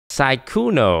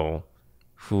Sykkuno,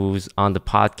 who's on the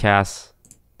podcast.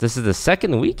 This is the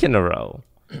second week in a row.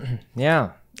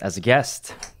 Yeah, as a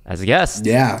guest.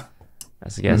 Yeah.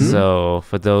 So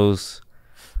for those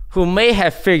who may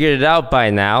have figured it out by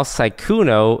now,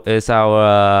 Sykkuno is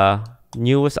our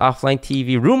newest offline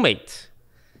TV roommate.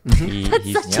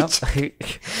 He's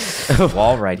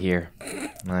wall right here.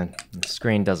 The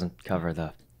screen doesn't cover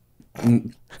the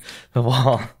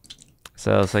wall.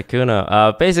 So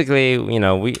Sykkuno, basically,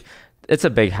 it's a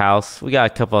big house. We got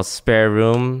a couple of spare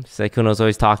rooms. Sykkuno's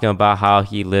always talking about how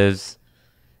he lives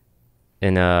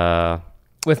in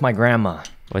with my grandma.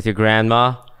 With your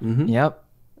grandma. Mm-hmm. Yep.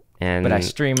 But I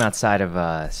stream outside of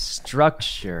a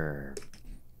structure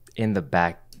in the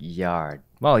backyard.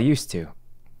 Well, I used to.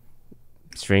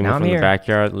 Streaming from the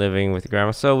backyard, living with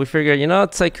grandma. So we figured,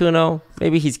 Sykkuno,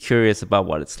 maybe he's curious about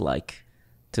what it's like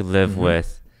to live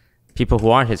with people who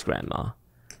aren't his grandma.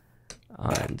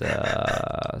 And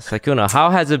Sykkuno, how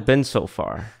has it been so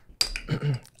far?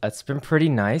 It's been pretty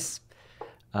nice.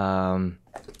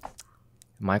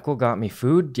 Michael got me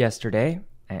food yesterday,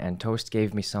 and Toast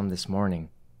gave me some this morning.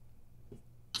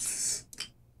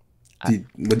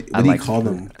 What do you call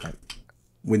them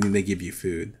when they give you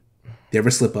food? Do you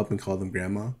ever slip up and call them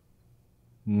grandma?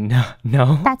 No.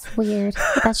 That's weird.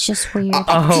 That's just weird.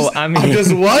 I'm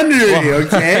just wondering.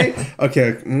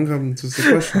 Okay.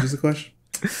 Just a question.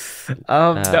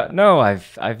 No,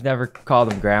 I've never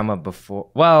called them grandma before.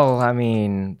 Well, I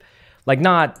mean, like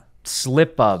not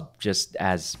slip up, just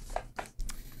as.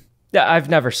 Yeah, I've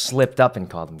never slipped up and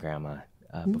called them grandma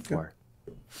before.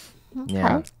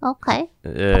 Yeah. Okay.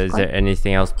 Is there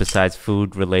anything else besides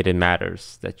food-related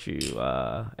matters that you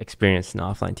experienced in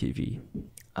offline TV?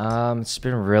 It's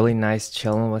been really nice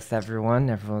chilling with everyone.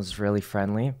 Everyone's really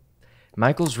friendly.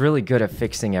 Michael's really good at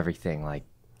fixing everything, like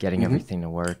getting everything to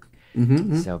work.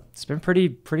 So it's been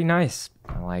pretty nice.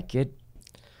 I like it.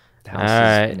 All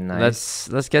right, nice.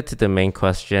 Let's get to the main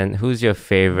question. Who's your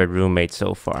favorite roommate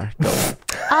so far? Go.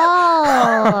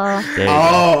 Okay.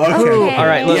 All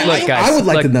right, look, guys. I would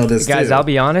like to know this, guys. too. I'll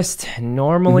be honest.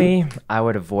 Normally, I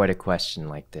would avoid a question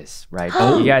like this, right?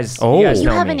 You guys know You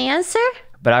have me. an answer?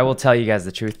 But I will tell you guys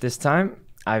the truth this time.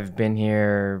 I've been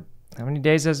here. How many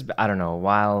days I don't know. A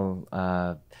while.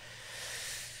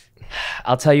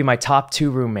 I'll tell you my top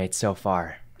 2 roommates so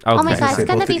far. Okay. Oh my god, it's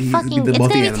gonna be fucking. It's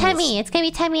gonna be animals. Temmie. It's gonna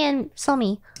be Temmie and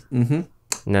Somi.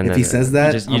 No. If he says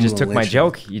that, You just took my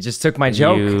joke. You just took my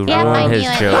joke. You Yeah, I ruined knew his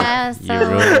it, joke. yeah, so- You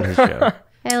ruined his joke.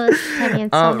 It was Temmie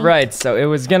and Somi. Right, so it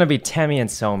was gonna be Temmie and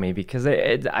Somi because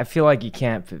I feel like you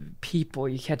can't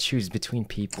choose between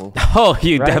people. Oh,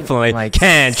 you definitely Like,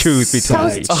 can't choose between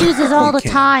Toast people. chooses all the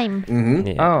can. time.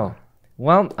 Yeah. Oh,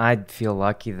 well, I feel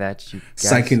lucky that you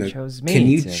guys Sykkuno, chose me. can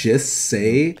you just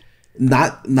say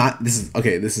not this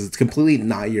is completely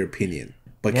not your opinion,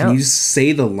 but can you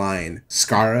say the line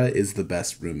Skara is the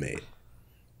best roommate?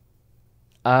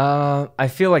 I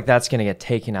feel like that's gonna get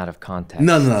taken out of context.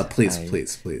 No, please.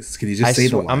 Can you just say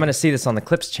the line? I'm gonna see this on the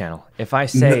Clips channel. If I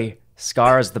say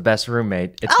Skara's the best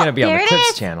roommate, it's gonna be on there the it Clips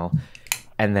is. channel,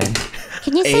 and then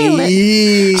Can you say Oh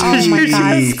my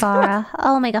god, Skara.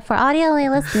 Oh my god, for audio only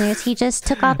listeners, he just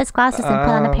took off his glasses and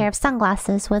put on a pair of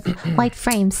sunglasses with white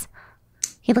frames.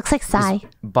 He looks like Psy.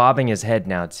 bobbing his head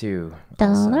now too.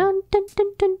 Dun, dun, dun,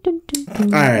 dun, dun, dun,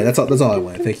 dun. All right, that's all I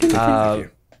want. Thank you. Thank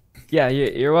you. Yeah,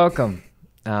 you're welcome.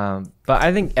 But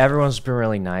I think everyone's been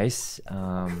really nice.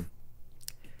 I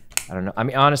don't know. I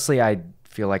mean, honestly, I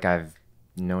feel like I've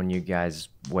known you guys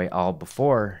all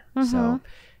before. So,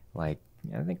 like,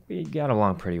 I think we got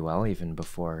along pretty well even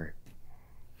before,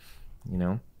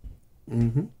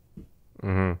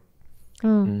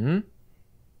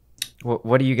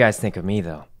 What do you guys think of me,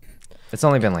 though? It's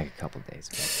only been like a couple days.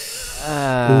 You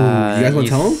guys want to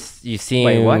tell him? You seem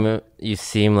Wait, what? You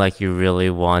seem like you really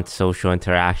want social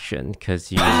interaction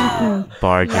because you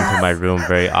barge into my room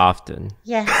very often.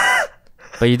 Yes.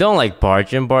 But you don't like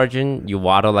barge in. You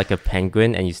waddle like a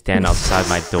penguin and you stand outside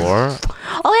my door.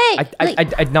 Oh wait,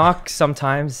 I knock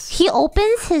sometimes. he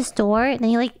opens his door and then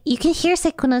you can hear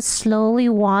Sykkuno slowly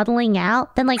waddling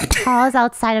out, then pause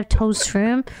outside of Toast's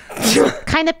room,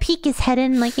 kind of peek his head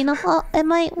in, oh,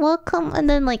 am I welcome? And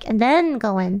then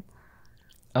go in.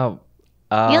 Oh,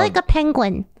 You're like a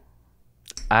penguin.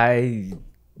 I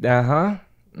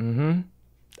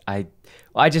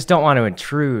just don't want to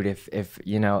intrude if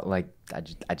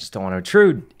I just don't want to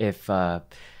intrude if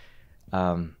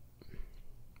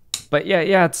but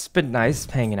yeah, it's been nice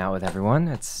hanging out with everyone.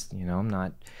 It's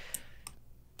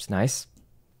it's nice.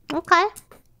 Okay.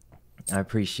 I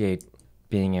appreciate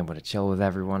being able to chill with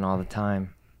everyone all the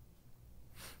time.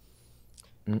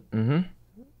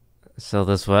 So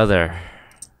this weather.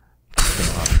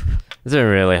 It's been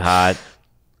really hot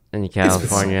in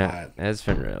California. It's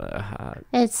been so hot. It's been really hot.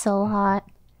 It's so hot.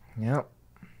 Yep.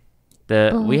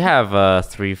 We have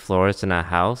 3 floors in our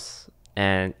house,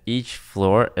 and each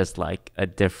floor is like a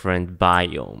different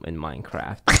biome in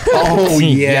Minecraft. Oh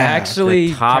yeah, actually,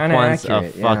 the top kinda one's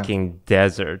accurate, a fucking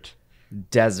desert.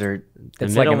 Desert.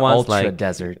 It's middle like an one's ultra like-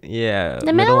 desert. Yeah.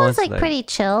 The middle one's like pretty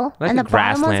chill, like and a the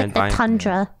bottom one's like grassland the biome.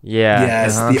 tundra. Yeah.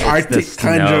 yes, uh-huh. the It's Arctic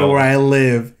tundra snow. where I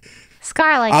live.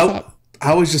 Scar likes it.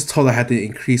 I was just told I had to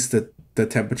increase the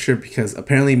temperature because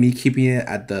apparently me keeping it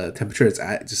at the temperature it's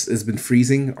at just has been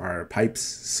freezing our pipes.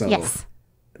 So Yes.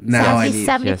 now I need.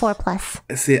 74 plus.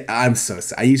 See, I'm so.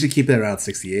 I usually keep it around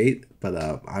 68, but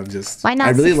I'm just. Why not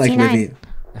I really 69?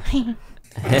 like living.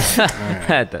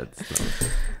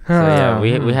 So yeah,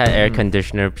 we had air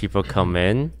conditioner people come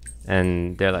in,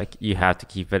 and they're like, you have to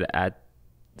keep it at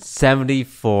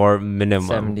 74 minimum.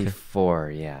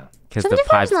 74, yeah. Because the 74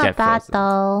 pipes is not get bad frozen.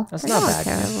 though. That's It's not bad.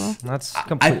 terrible. That's I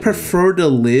completely. prefer to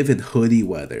live in hoodie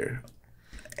weather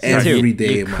every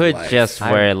day You of my could life. just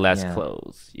wear less yeah.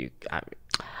 clothes.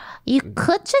 You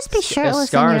could just be shirtless in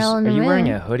Scars, your own are you room. wearing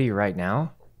a hoodie right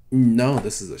now? No,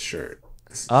 this is a shirt.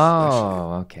 This is a shirt.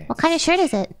 Oh, okay. What kind of shirt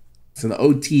is it? It's an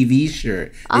OTV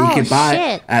shirt that Oh, you can buy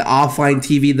shit. at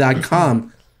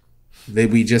OfflineTV.com.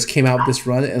 We just came out with this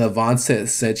run, and Yvonne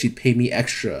said she'd pay me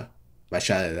extra. I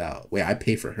shouted it out. Wait, I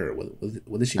pay for her.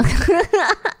 What does she mean?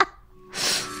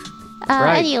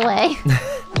 Right. Anyway,